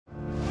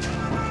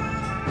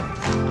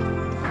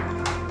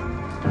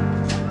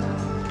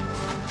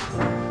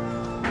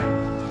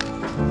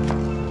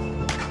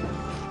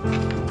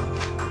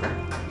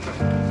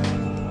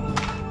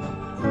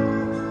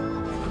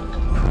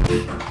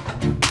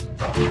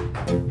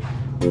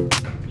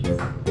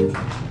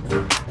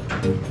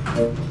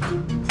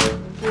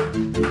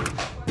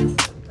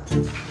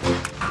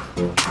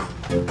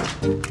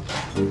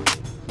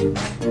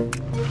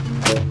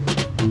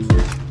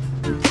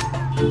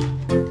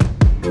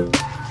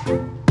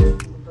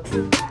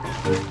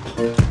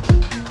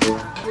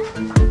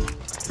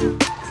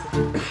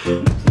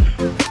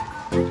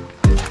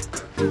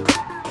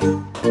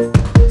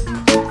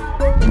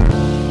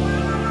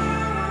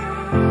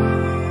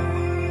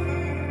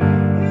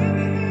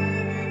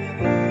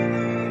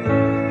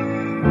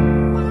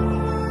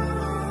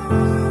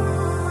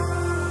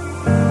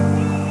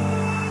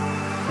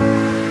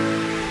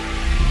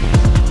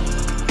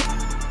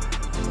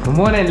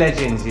Morning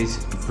legends, is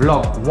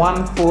vlog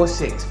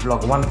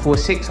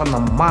 146 on the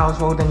Miles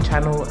Roldan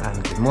channel,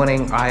 and good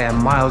morning, I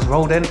am Miles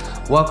Roldan.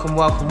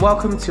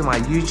 Welcome to my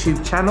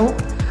YouTube channel.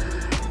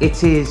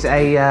 It is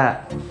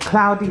a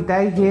cloudy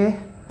day here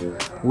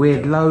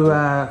with low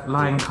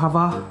lying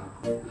cover.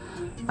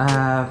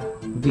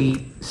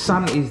 The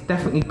sun is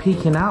definitely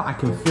peeking out. I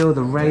can feel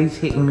the rays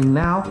hitting me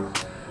now,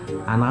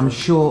 and I'm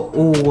sure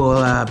all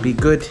will be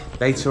good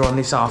later on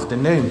this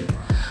afternoon.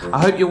 I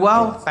hope you're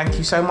well. Thank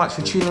you so much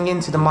for tuning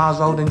in to the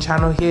Miles Roldan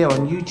channel here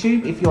on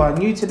YouTube. If you are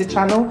new to the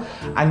channel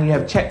and you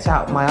have checked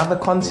out my other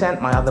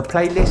content, my other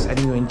playlists, and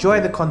you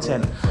enjoy the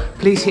content,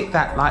 please hit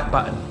that like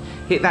button,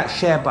 hit that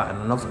share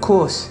button, and of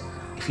course,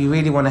 if you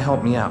really want to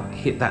help me out,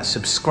 hit that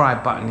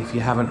subscribe button if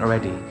you haven't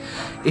already.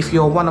 If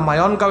you're one of my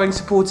ongoing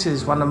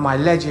supporters, one of my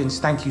legends,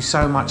 thank you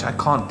so much. I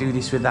can't do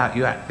this without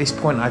you. At this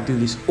point, I do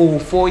this all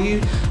for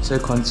you. So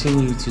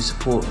continue to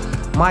support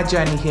my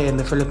journey here in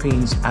the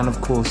Philippines and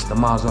of course the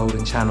Miles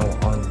Roldan channel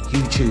on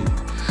YouTube.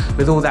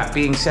 With all that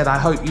being said, I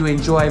hope you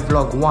enjoy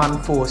vlog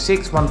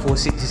 146.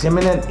 146 is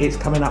imminent. It's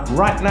coming up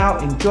right now.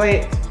 Enjoy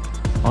it.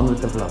 On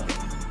with the vlog.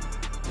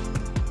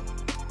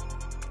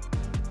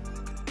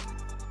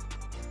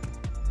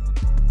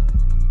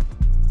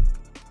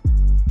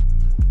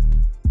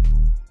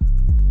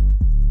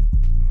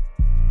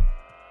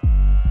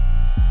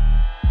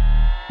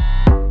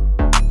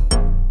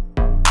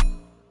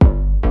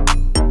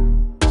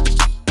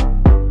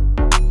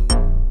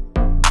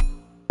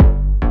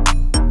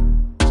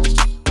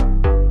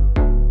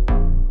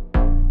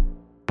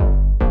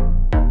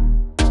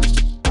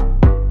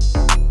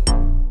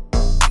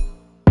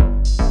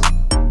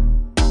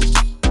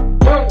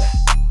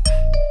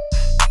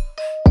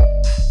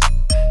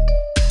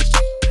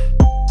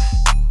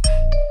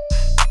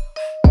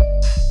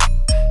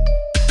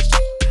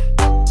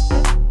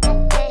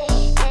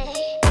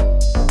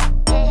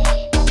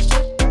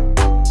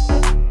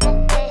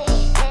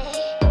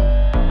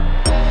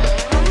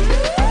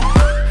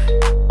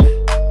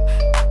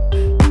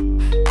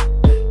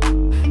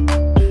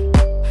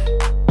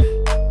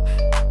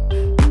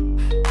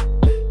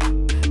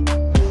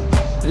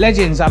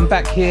 Legends, I'm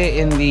back here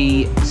in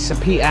the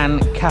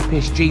Sapian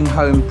Capiz Dream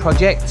Home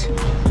project.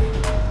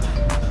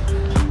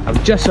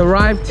 I've just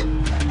arrived.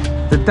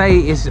 The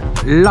day is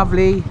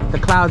lovely. The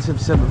clouds have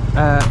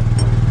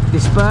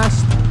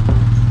dispersed.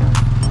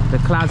 The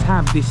clouds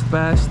have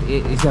dispersed.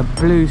 It is a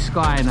blue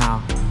sky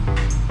now,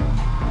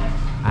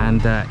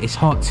 and it's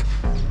hot.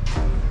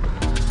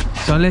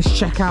 So let's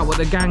check out what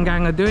the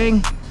GangGang are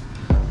doing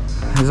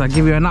as I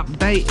give you an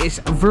update. It's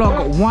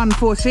vlog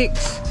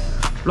 146.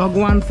 Vlog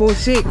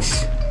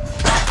 146.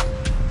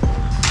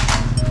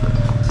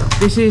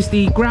 This is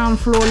the ground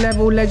floor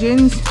level,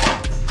 legends,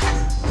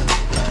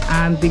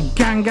 and the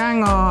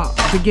GangGang are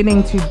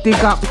beginning to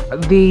dig up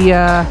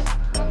the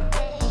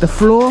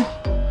floor,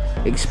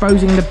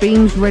 exposing the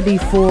beams, ready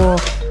for,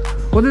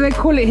 what do they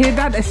call it here,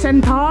 Dad? A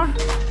centaur?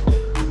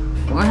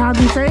 Or how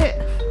do you say it?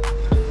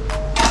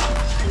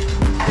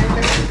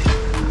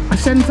 A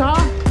centaur?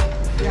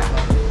 Yeah.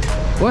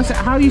 What's it?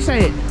 How do you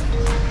say it?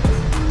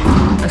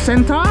 A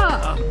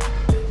centaur?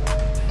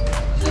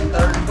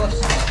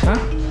 Huh?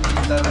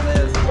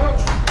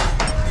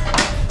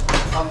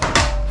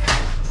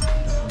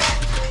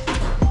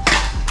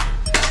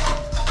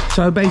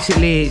 So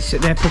basically,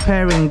 they're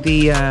preparing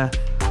the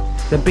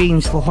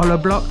beams for hollow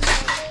blocks.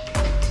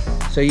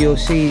 So you'll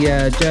see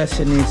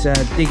Jerson is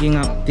digging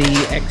up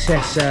the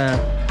excess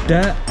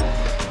dirt,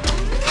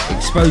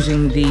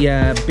 exposing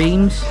the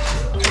beams,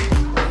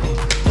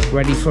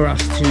 ready for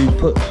us to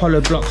put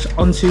hollow blocks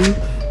onto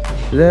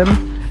them.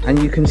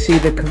 And you can see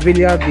the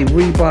cavilla, the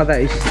rebar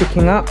that is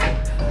sticking up,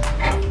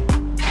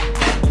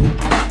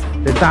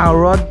 the dowel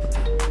rod.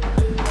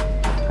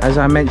 As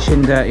I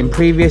mentioned in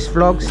previous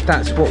vlogs,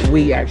 that's what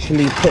we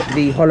actually put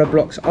the hollow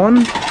blocks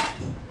on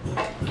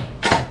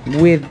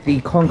with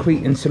the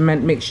concrete and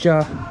cement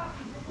mixture,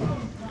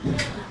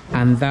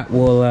 and that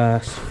will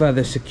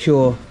further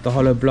secure the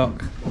hollow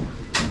block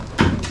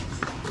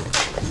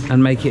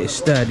and make it as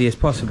sturdy as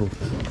possible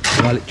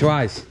while it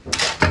dries.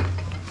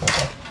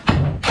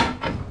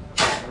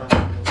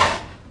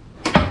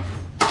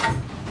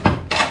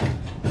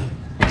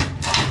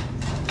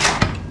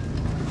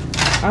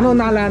 Ano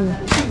nalan?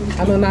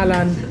 Ano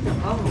nalan?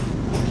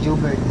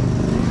 Jobert.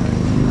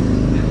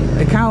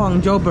 Ikaw ang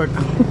Jobert.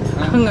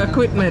 Ang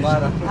equipment.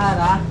 Bara.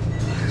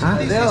 Ha?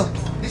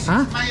 This is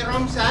my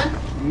room, son.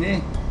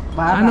 Hindi.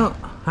 Bara. Ano?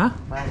 Ha?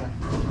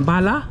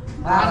 Bala?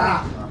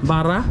 Bara.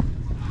 Bara?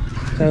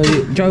 So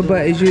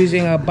Jobert is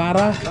using a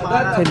bara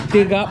to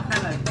dig up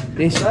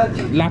this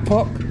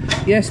laptop.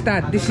 Yes,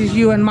 Dad, this is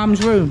you and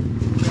Mum's room.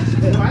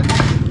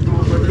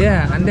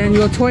 Yeah, and then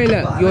your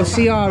toilet, your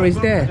CR is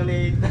there.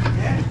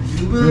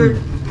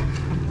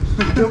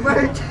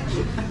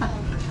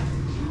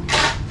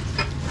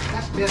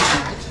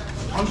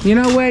 You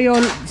know where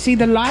you'll see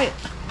the light?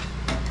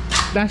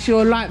 That's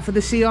your light for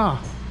the CR.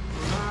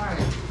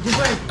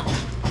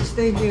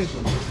 Stay here.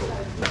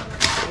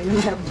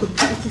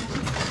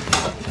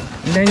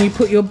 And then you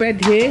put your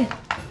bed here.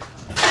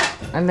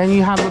 And then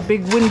you have a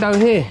big window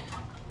here.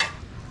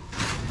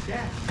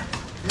 Yeah,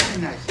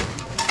 very nice.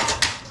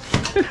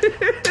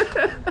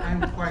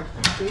 I'm quite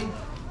happy.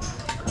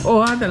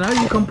 Oh, I don't know,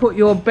 you can put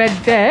your bed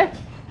there,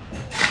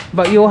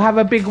 but you'll have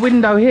a big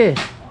window here.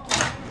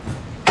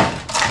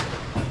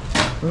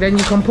 And then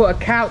you can put a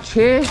couch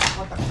here.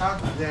 Put a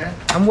couch there.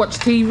 And watch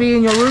TV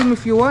in your room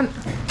if you want.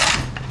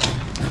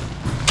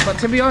 But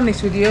to be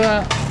honest with you,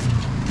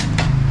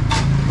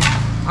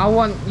 I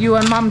want you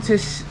and Mum to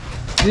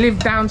live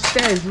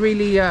downstairs,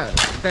 really, a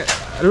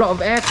lot of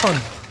aircon.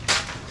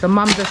 So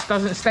Mum just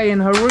doesn't stay in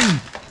her room.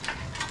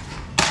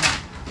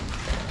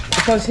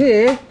 Because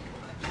here,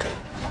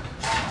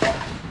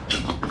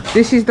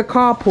 this is the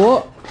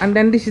carport, and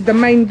then this is the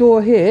main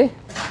door here.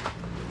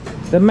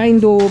 The main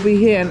door will be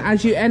here, and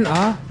as you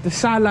enter, the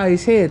sala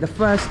is here, the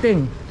first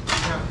thing.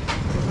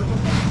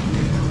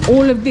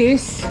 All of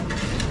this,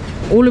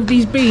 all of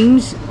these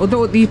beams,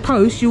 although these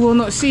posts, you will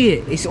not see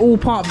it. It's all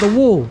part of the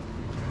wall.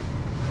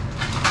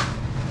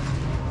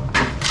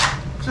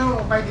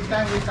 So by the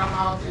time we come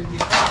out in the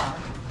car,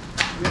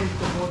 we need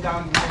to go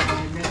down here to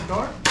the main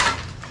door.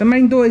 The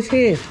main door is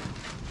here.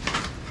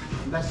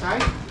 That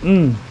side?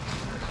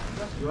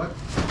 That's good.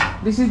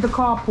 This is the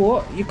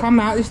carport. You come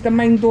out, this is the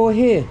main door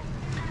here.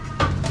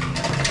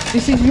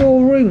 This is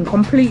your room,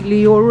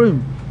 completely your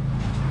room.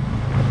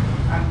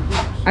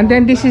 And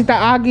then this is the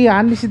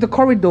Agian, this is the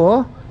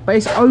corridor, but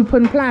it's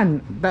open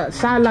plan. The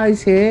sala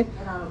is here,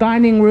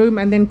 dining room,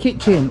 and then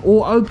kitchen,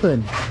 all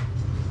open.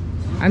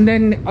 And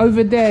then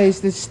over there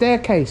is the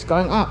staircase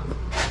going up.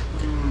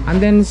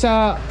 And then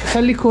sa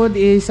likod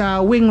is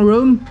wing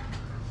room.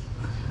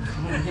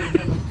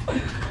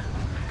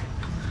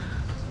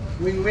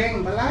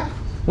 Wing bala?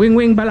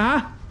 Wing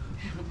bala.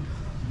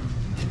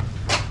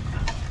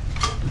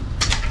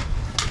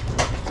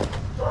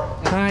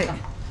 Hi,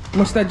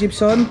 Musta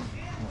Gibson?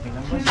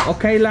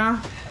 Okay la.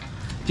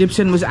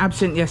 Gibson was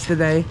absent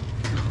yesterday.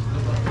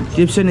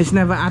 Gibson is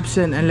never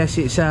absent unless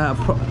it's a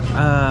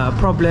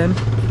problem.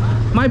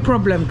 My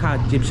problem ka,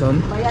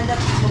 Gibson.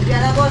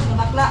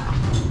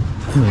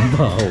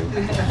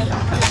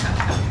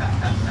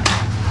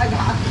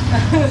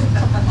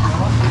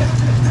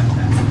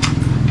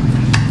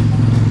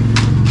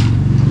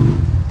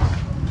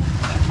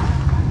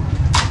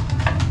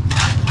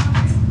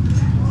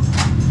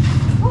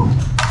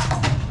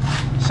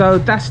 So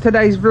that's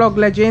today's vlog,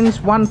 legends.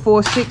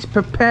 146,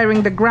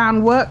 preparing the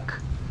groundwork,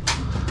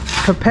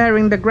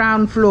 preparing the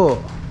ground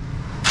floor.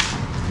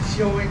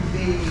 Showing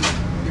the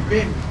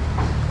beam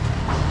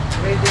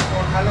ready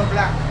for hollow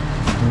block.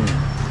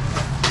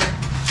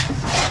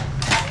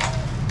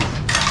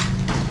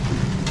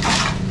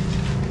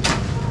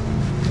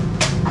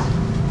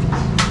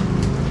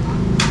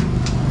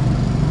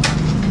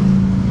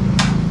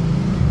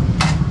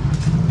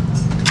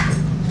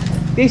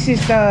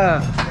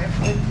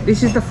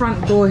 This is the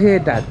front door here,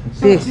 Dad.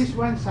 So this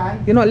one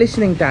side. You're not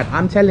listening, Dad.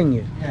 I'm telling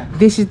you. Yeah.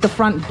 This is the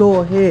front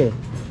door here.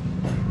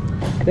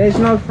 There's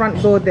no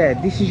front door there.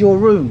 This is your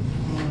room.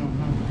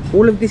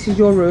 All of this is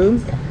your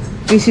room.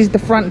 This is the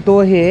front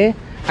door here.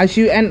 As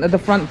you enter the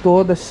front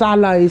door, the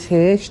sala is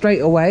here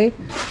straight away.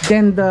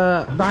 Then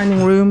the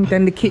dining room,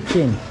 then the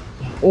kitchen.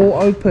 All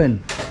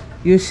open.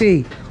 You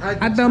see.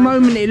 At the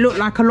moment it looked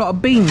like a lot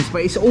of beams,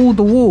 but it's all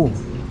the wall.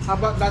 How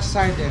about that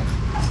side there?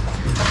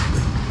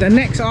 The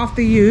next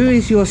after you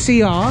is your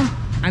CR,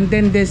 and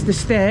then there's the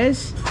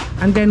stairs,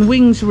 and then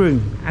Wing's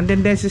room, and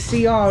then there's a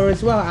CR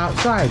as well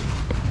outside,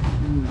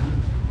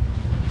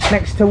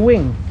 next to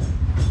Wing.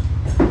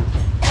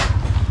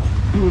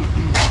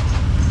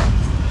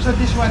 So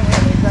this one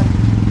here is that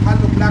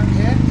hollow block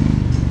here?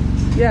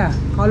 Yeah,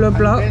 hollow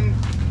block Then,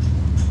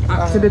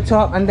 up to the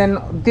top, and then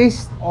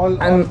this all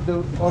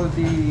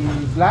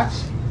the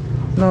glass?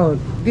 No,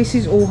 this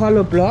is all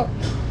hollow block,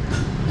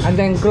 and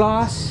then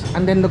glass,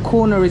 and then the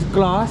corner is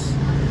glass,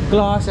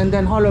 and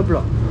then hollow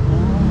block.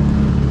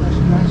 That's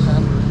nice,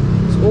 huh?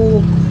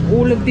 So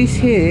all of this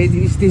here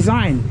is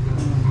designed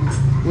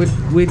with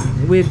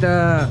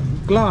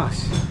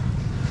glass,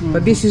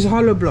 but this is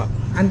hollow block.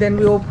 And then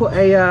we will put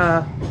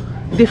a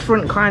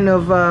different kind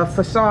of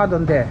facade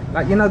on there,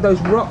 like you know those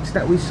rocks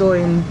that we saw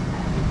in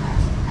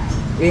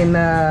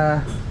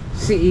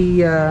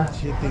City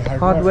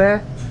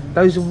Hardware.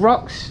 Those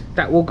rocks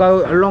that will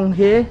go along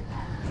here.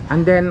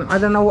 And then I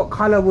don't know what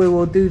color we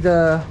will do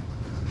the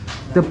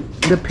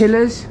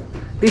pillars.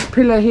 This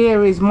pillar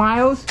here is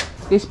Miles.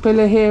 This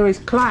pillar here is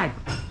Clyde.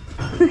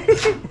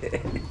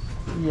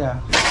 Yeah.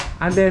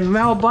 And then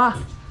Melba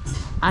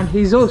and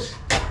Jesus.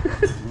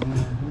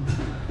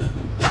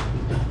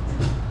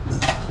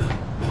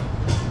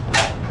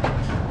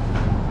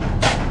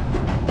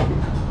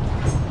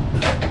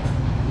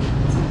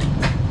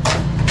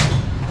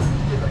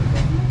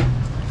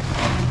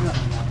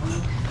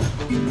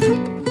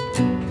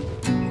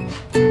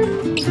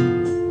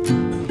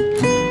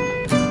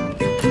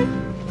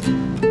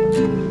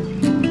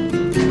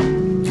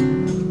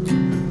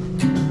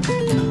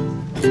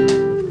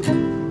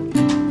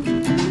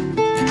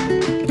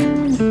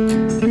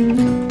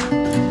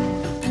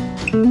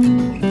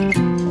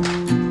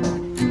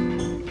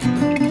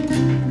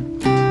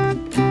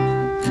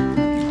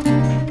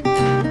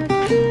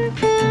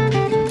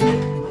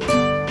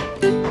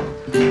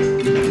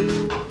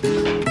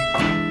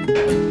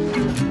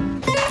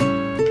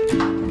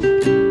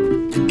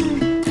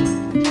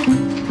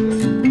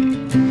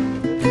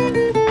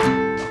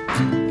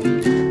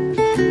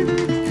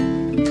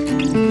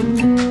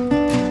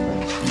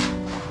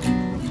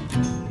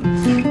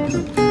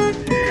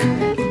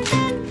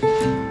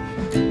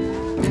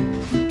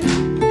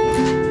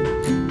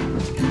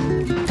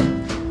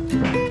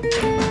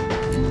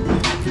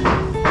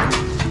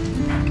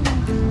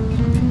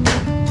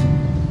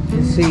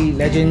 see,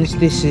 legends,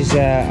 this is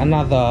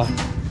another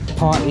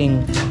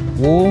parting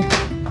wall.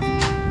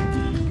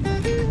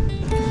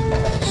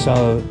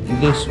 So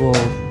this will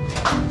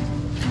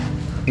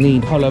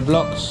need hollow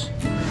blocks.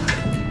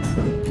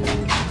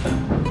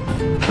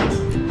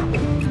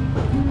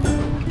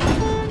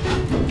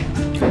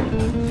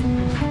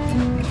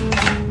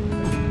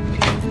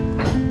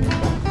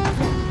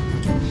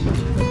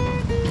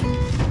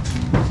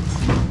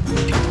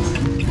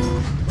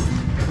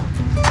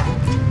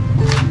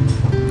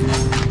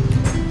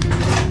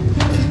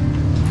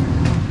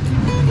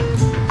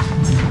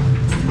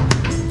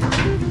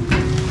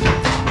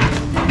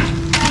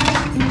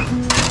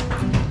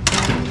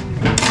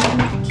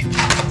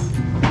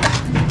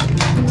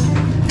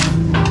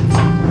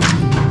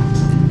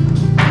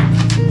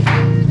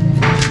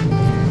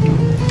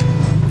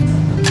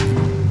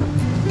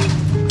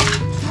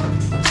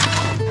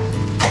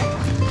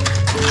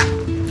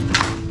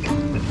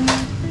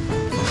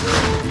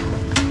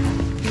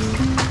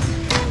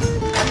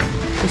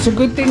 It's a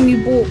good thing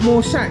you bought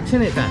more sacks,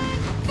 isn't it, Dan?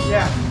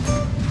 Yeah,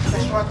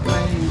 that's what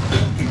I'm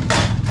thinking.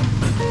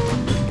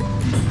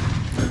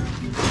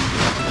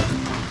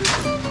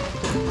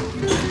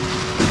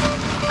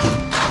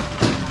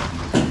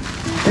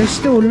 There's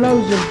still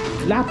loads of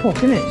lapok,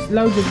 isn't it?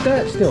 Loads of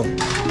dirt still.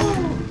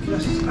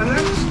 There's a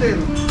lot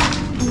still.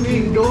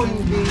 We're doing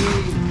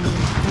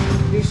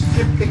the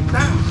septic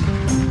tanks.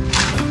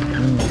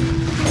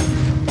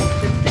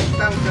 Septic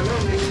tanks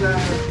alone is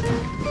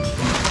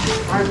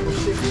 5 to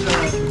 6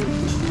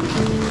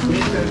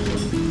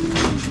 meters.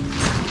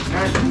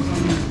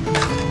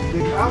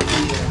 Dig out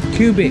there.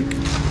 Cubic.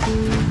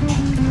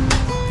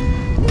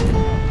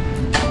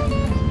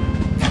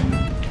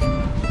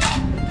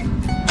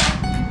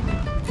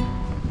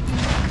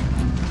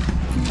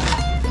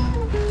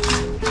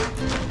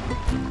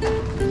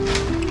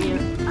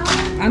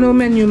 Ano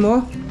menu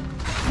mo?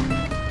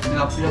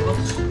 Tilapia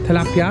boss.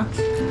 Tilapia?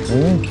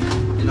 Oh.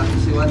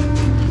 Pinakisiwan.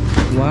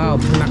 Wow,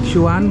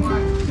 pinaksuan.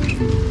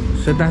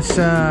 So that's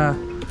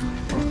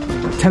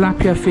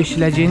tilapia fish,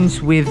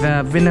 legends, with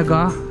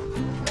vinegar.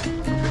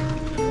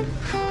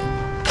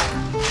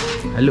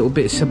 A little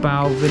bit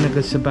sabaw,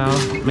 vinegar sabaw.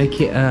 Make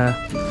it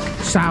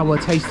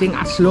sour tasting,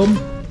 aslum.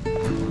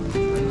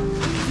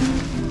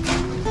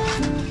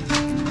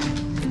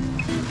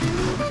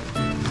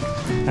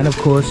 And of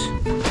course,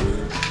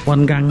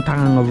 one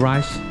GangGang of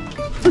rice.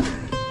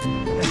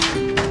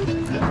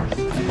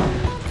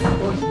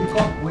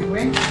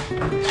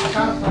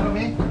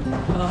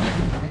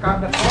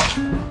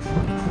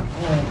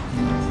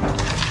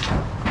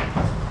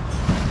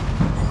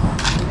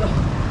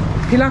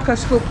 Pila ka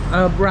scoop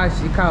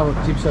rice ikaw,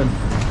 Gibson?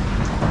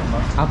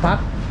 4?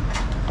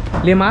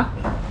 5?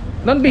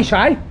 Don't be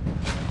shy.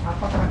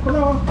 4 ako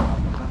no.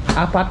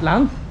 4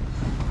 lang?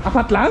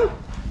 4 lang?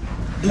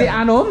 Hindi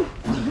anom?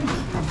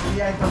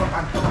 Iya ito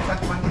makanto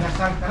at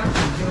manginasal ka na.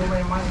 Sino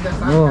may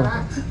manginasal Oh. ka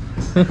na.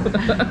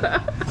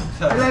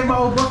 Alay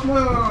maubos mo,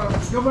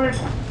 Gilbert.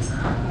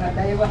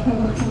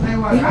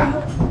 Taiwan ha?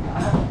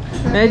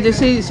 Medyo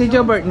si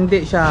Jobert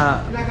hindi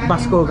siya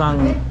Basko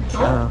kang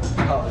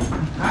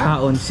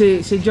kaon. Si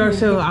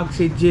Jorso at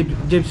si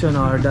Gibson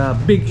are the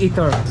big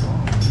eater.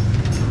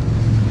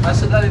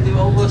 Asa na rin, di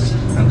maubos.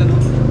 Ang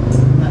ganun.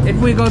 If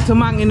we go to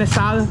Mang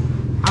Inasal,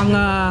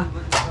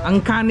 ang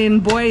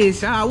kanin boy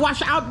is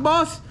wash out,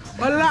 boss.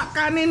 Wala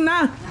kanin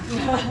na.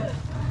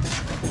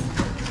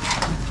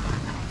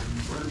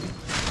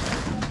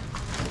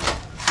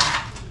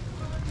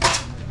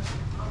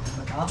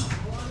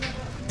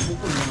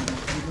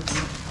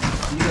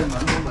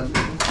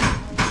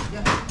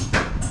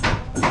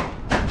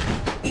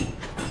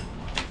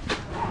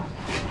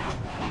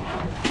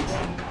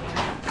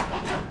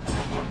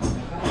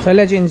 So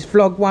legends,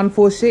 vlog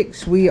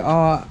 146, we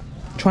are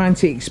trying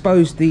to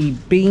expose the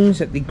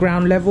beams at the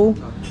ground level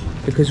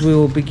because we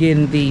will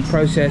begin the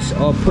process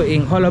of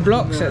putting hollow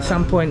blocks at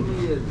some point,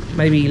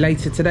 maybe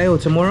later today or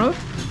tomorrow.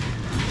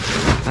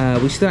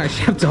 We still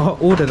actually have to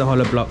order the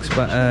hollow blocks,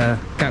 but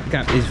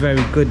Gap is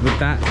very good with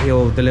that.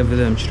 He'll deliver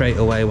them straight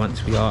away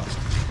once we ask.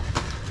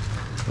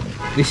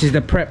 This is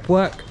the prep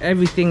work.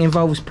 Everything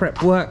involves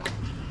prep work.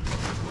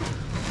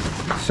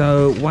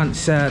 So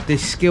once the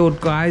skilled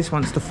guys,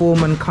 once the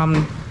foremen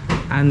come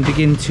and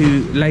begin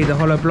to lay the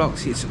hollow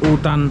blocks, it's all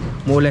done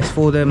more or less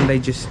for them. They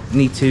just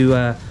need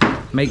to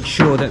make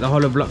sure that the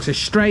hollow blocks are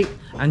straight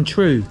and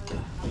true.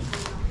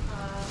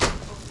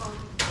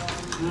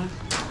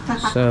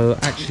 So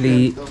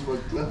actually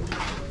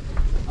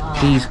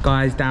these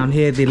guys down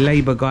here, the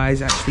labour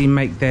guys, actually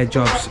make their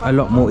jobs a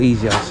lot more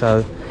easier.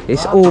 So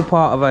it's all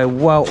part of a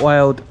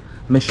well-oiled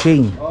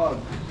machine.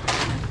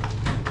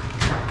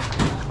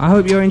 I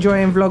hope you're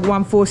enjoying vlog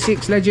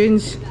 146,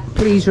 legends.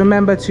 Please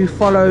remember to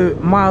follow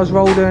Miles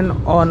Roldan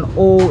on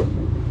all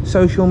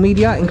social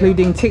media,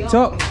 including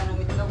TikTok,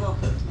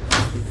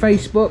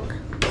 Facebook,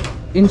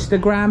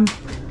 Instagram,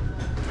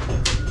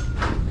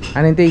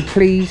 and indeed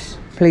please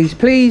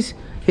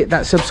hit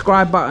that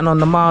subscribe button on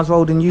the Miles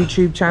Roldan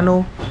YouTube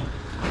channel.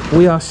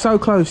 We are so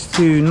close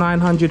to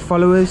 900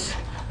 followers.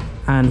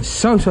 and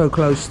so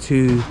close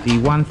to the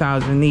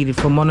 1,000 needed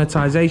for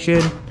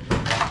monetization.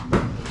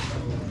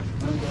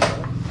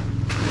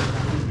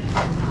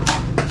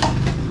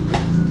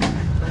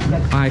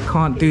 I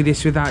can't do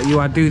this without you.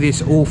 I do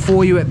this all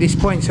for you at this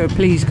point, so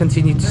please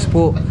continue to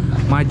support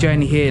my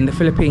journey here in the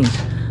Philippines.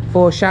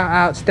 For shout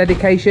outs,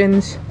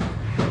 dedications,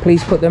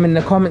 please put them in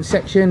the comment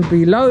section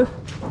below.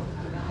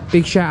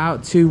 Big shout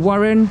out to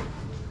Warren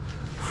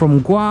from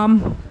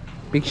Guam.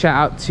 Big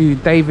shout out to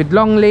David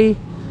Longley.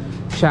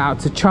 Shout out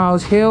to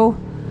Charles Hill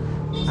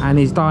and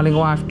his darling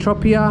wife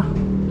Tropia.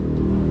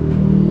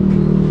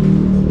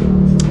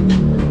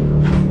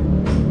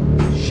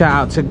 Shout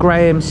out to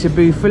Graham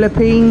Cebu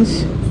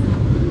Philippines.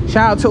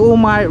 Shout out to all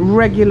my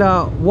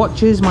regular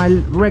watchers, my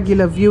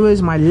regular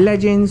viewers, my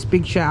legends.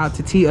 Big shout out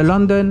to Tita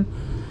London.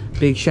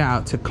 Big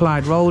shout out to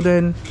Clyde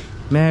Roldan,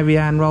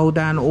 Marianne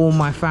Roldan, all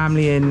my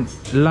family in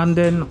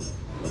London.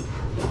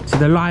 To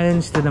the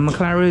Lions, to the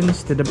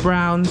McLarens, to the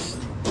Browns,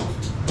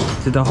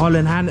 to the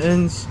Holland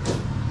Hantons,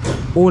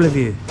 all of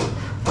you.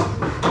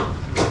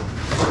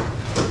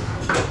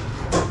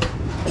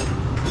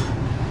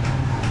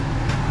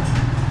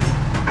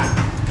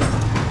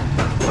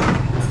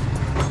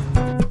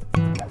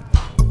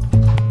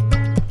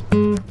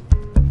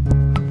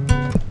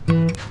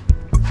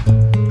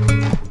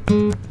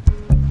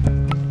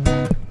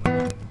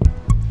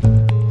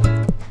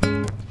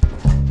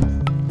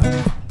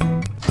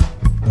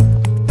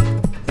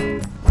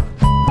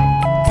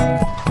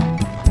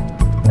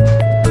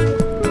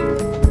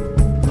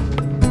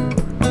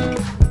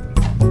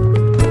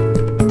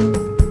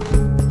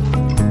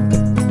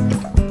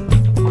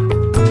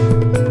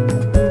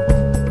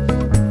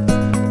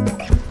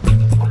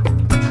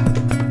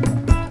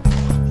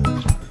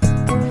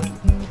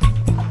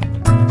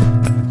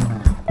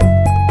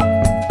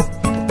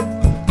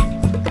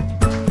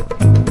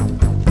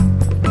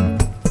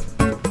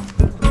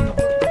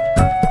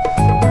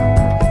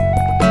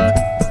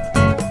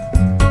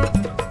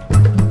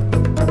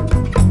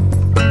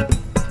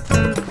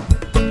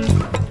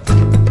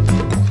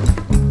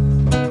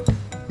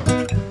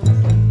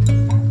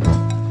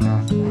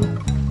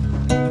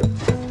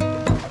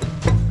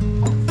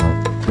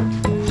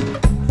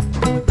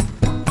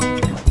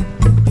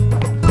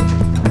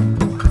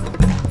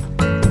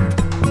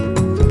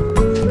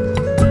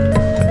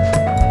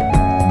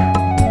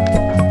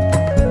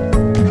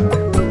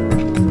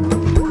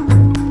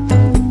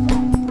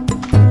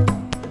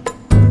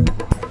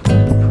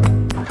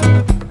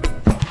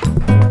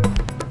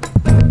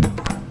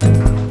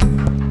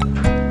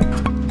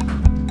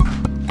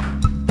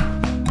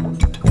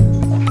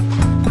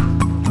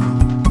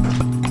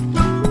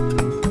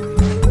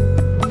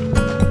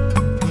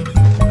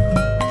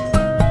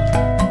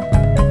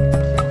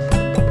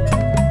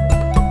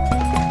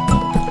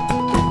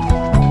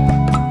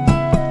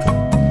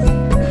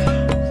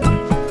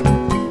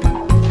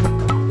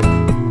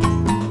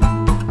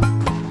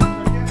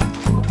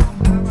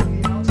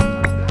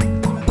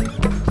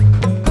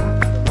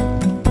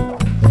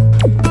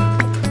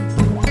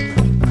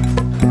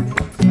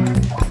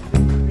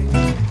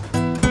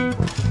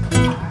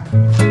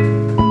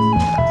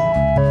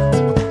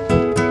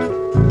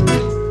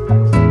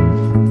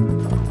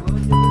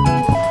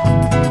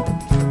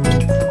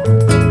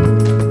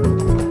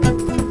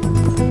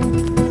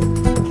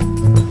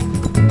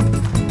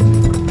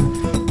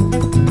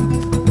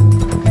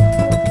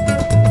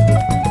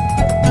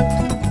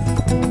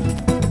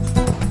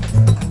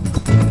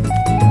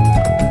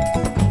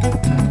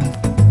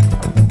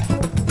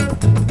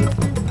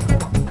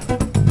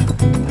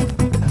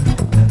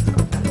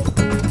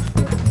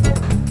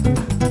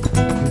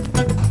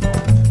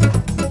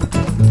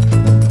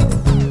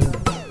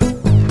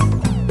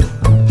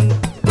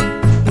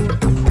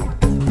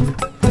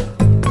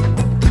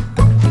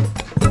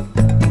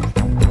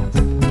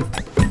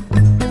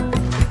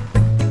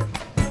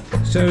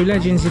 So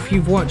legends, if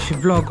you've watched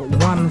vlog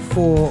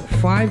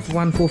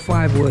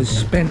 145 was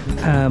spent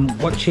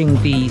watching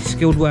the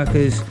skilled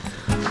workers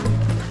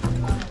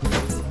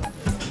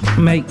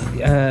make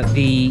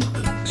the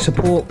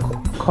support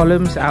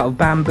columns out of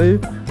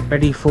bamboo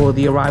ready for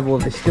the arrival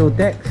of the steel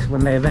decks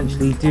when they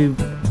eventually do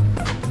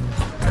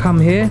come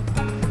here.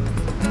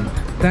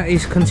 That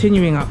is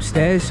continuing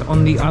upstairs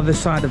on the other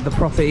side of the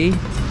property.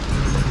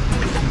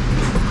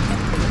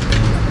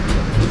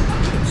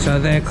 So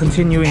they're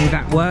continuing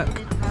that work.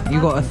 You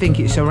got to think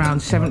it's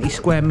around 70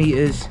 square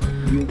meters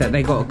that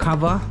they got to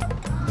cover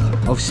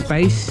of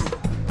space.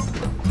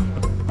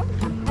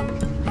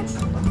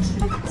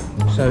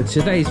 So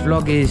today's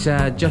vlog is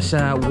just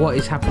what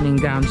is happening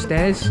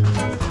downstairs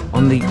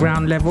on the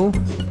ground level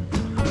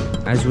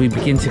as we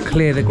begin to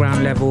clear the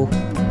ground level,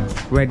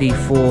 ready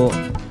for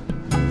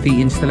the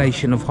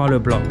installation of hollow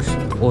blocks,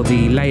 or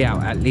the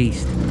layout at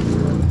least.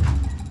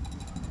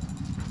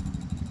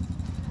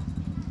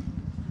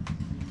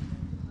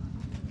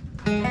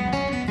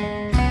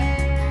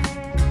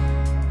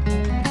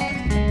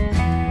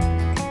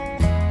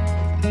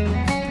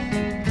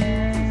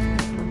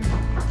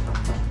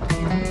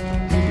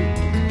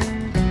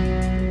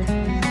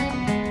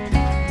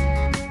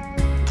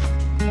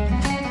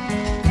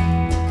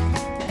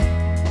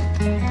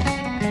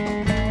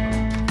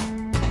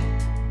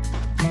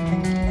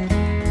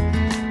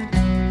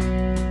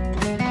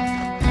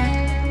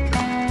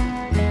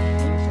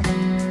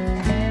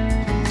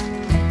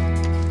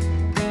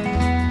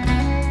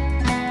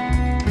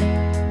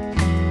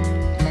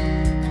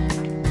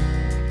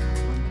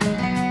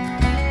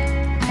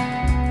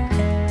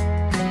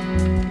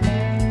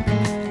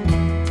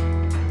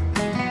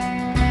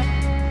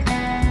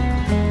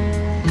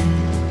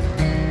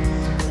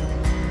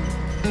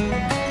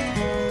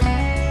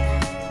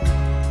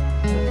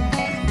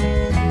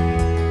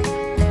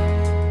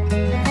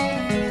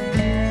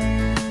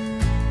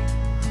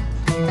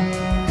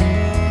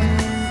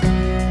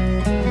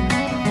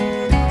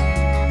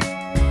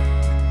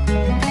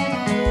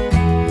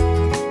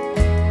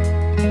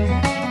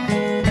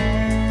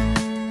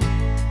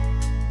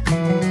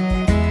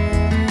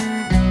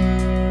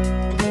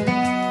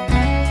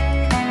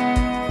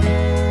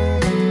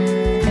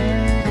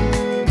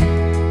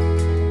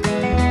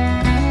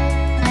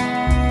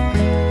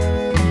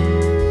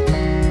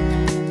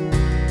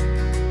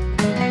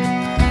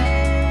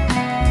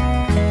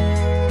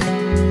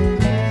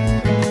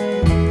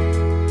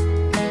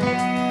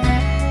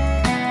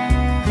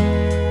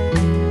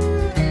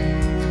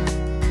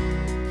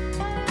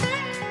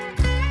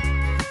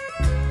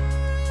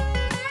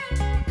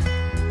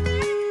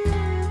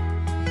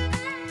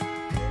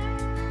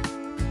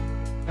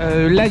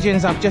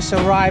 Legends, I've just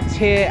arrived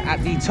here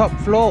at the top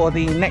floor, or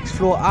the next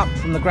floor up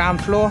from the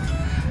ground floor,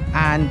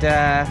 and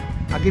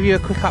I'll give you a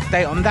quick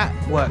update on that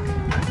work.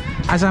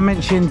 As I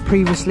mentioned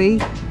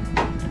previously,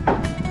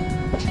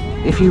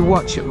 if you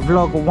watch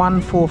vlog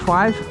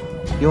 145,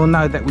 you'll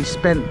know that we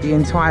spent the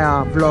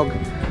entire vlog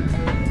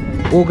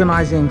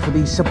organising for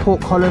these support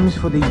columns,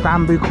 for these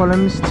bamboo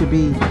columns to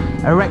be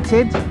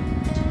erected.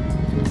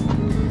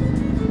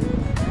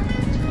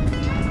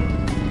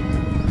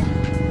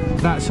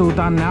 That's all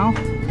done now,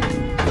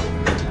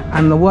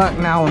 and the work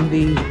now on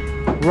the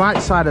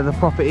right side of the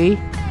property,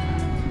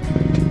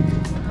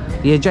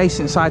 the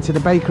adjacent side to the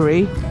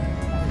bakery,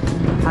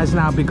 has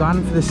now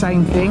begun for the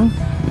same thing.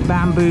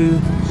 Bamboo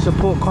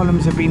support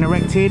columns have been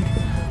erected,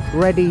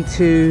 ready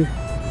to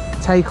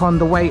take on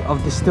the weight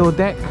of the steel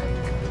deck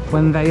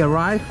when they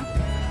arrive.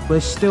 We're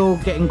still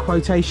getting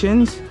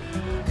quotations.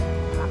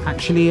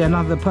 Actually,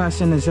 another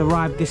person has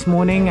arrived this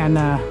morning and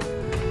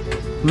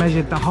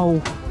measured the whole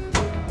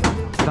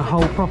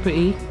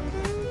property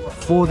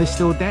for the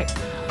steel deck.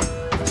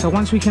 So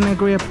once we can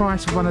agree a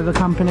price with one of the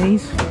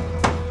companies,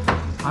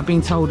 I've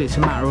been told it's a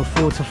matter of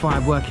 4 to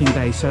 5 working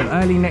days. So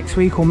early next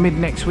week or mid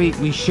next week,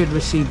 we should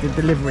receive the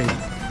delivery.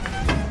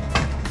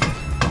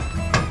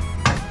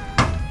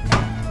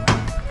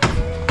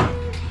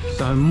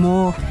 So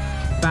more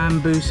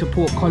bamboo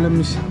support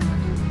columns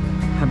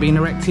have been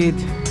erected.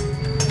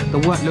 The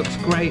work looks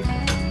great.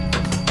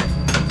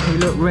 We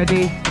look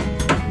ready.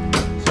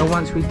 So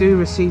once we do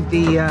receive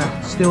the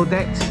steel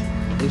decks,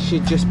 it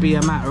should just be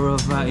a matter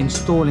of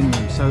installing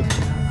them. So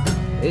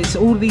it's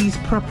all these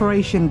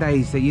preparation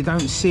days that you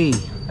don't see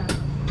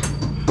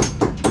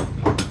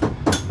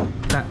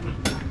that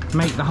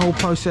make the whole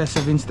process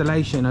of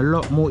installation a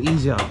lot more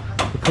easier,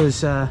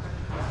 because the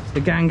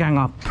GangGang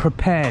are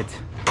prepared.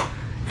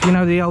 If you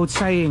know the old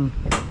saying,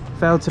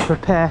 fail to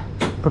prepare,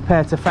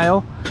 prepare to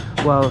fail,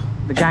 well,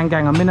 the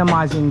GangGang are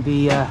minimizing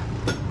the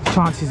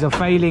chances of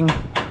failing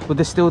with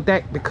the steel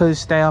deck,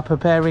 because they are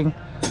preparing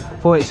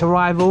for its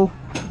arrival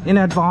in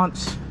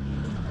advance.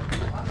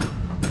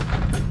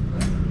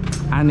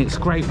 And it's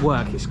great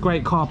work, it's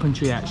great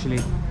carpentry actually.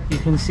 You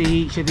can see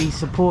each of these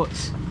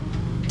supports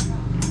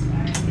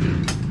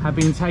have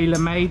been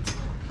tailor-made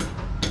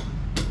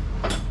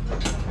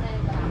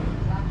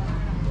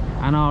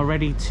and are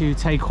ready to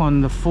take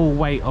on the full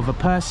weight of a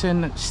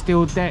person.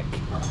 Steel deck,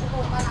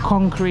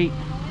 concrete,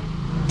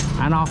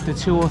 and after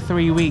 2 or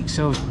 3 weeks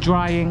of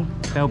drying,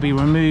 they'll be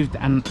removed,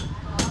 and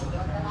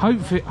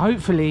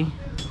hopefully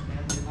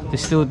the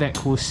steel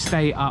deck will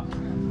stay up,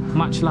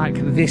 much like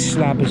this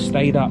slab has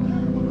stayed up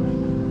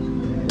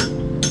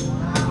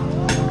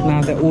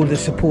now that all the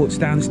supports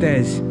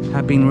downstairs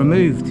have been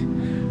removed.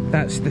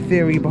 That's the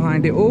theory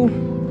behind it all.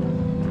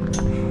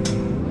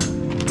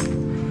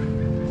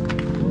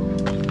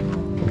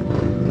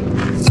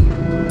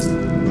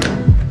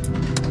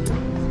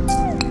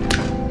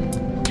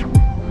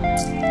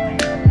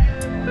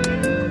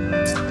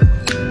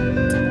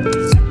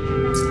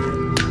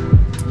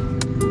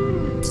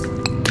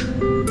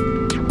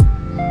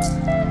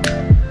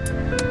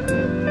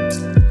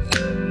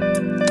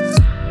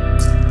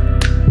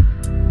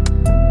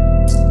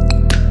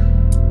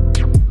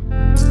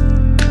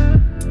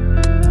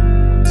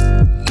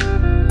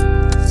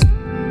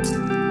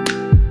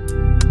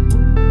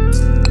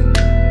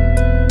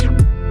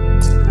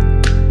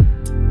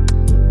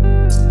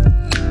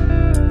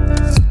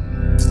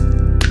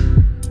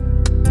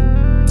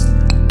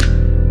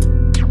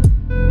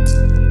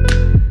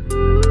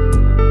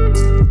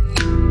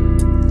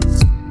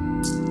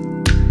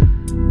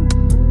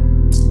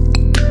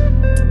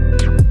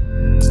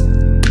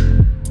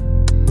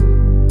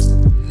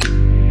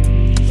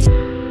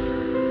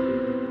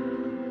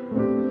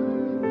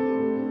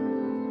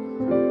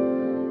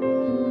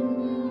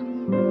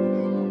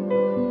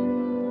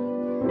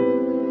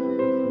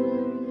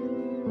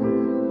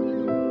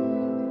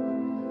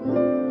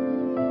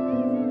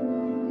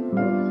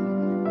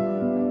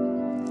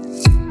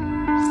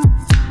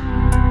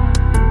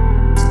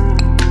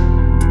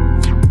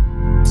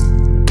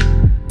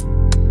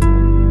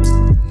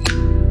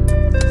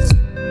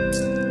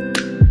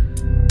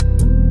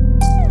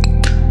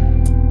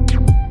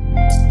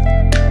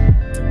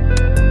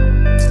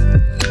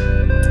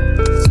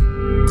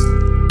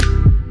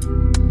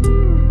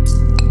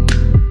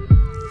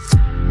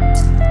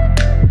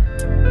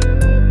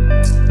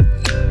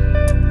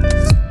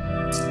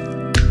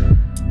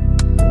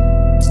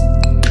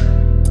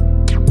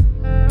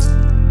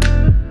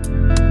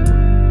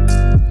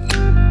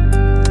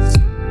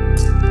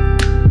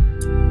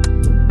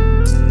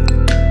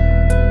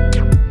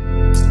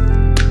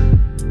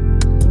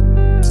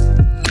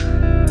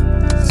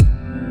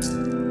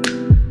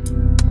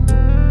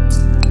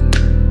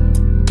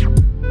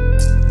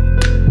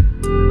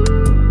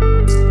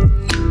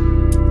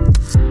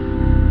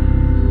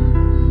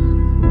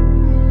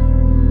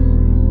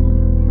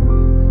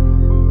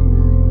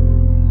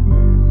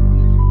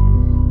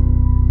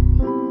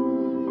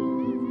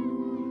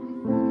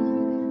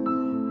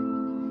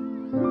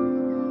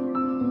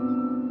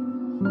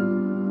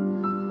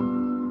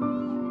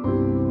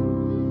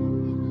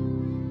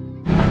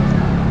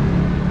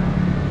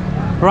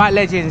 Right,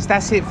 legends,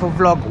 that's it for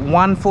vlog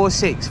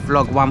 146.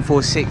 Vlog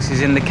 146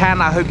 is in the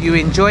can. I hope you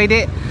enjoyed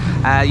it.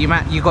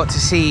 You got to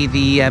see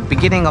the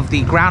beginning of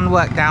the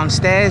groundwork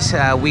downstairs.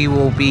 We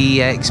will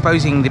be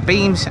exposing the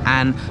beams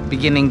and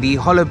beginning the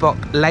hollow block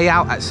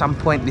layout at some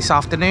point this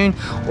afternoon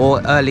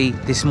or early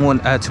this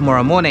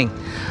tomorrow morning.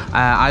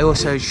 I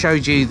also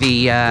showed you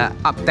the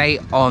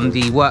update on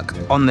the work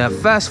on the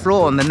first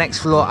floor, on the next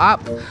floor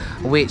up,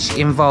 which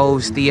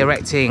involves the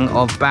erecting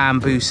of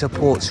bamboo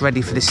supports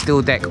ready for the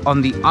steel deck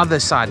on the other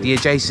side, the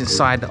adjacent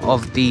side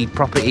of the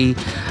property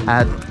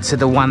to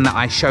the one that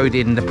I showed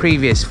in the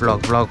previous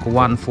vlog, vlog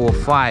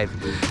 145.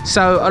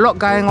 So a lot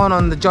going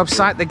on the job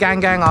site. The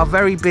GangGang are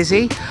very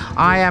busy.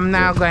 I am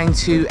now going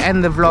to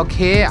end the vlog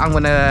here. I'm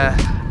going to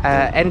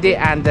end it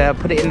and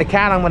put it in the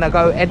can. I'm going to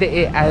go edit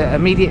it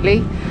immediately,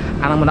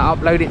 and I'm going to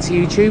upload it to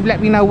YouTube.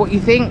 Let me know what you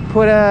think.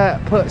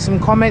 Put some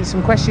comments,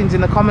 some questions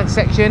in the comment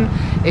section.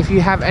 If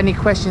you have any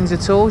questions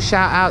at all,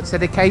 shout outs,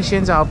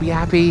 dedications, I'll be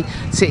happy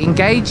to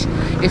engage.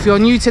 If you're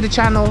new to the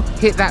channel,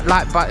 hit that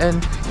like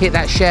button, hit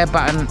that share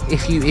button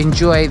if you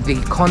enjoy the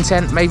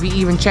content. Maybe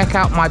even check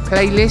out my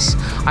playlist.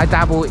 I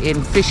dabble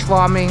in fish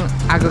farming,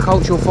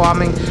 agricultural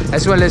farming,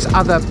 as well as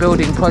other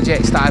building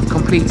projects that I've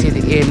completed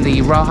in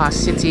the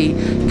Rojas City,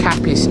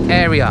 Capiz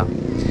area.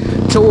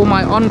 To all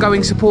my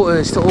ongoing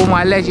supporters, to all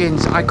my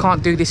legends, I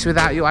can't do this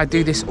without you. I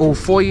do this all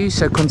for you,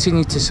 so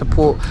continue to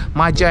support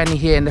my journey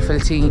here in the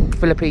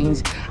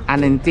Philippines,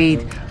 and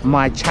indeed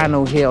my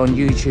channel here on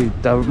YouTube,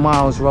 the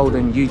Miles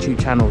Roldan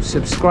YouTube channel.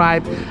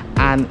 Subscribe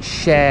and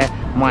share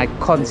my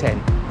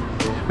content.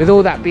 With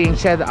all that being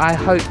said, I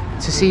hope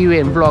to see you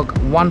in vlog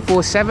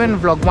 147.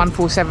 Vlog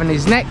 147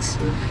 is next.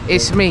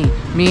 It's me,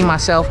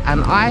 myself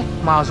and I,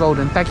 Miles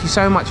Roldan. Thank you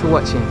so much for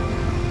watching.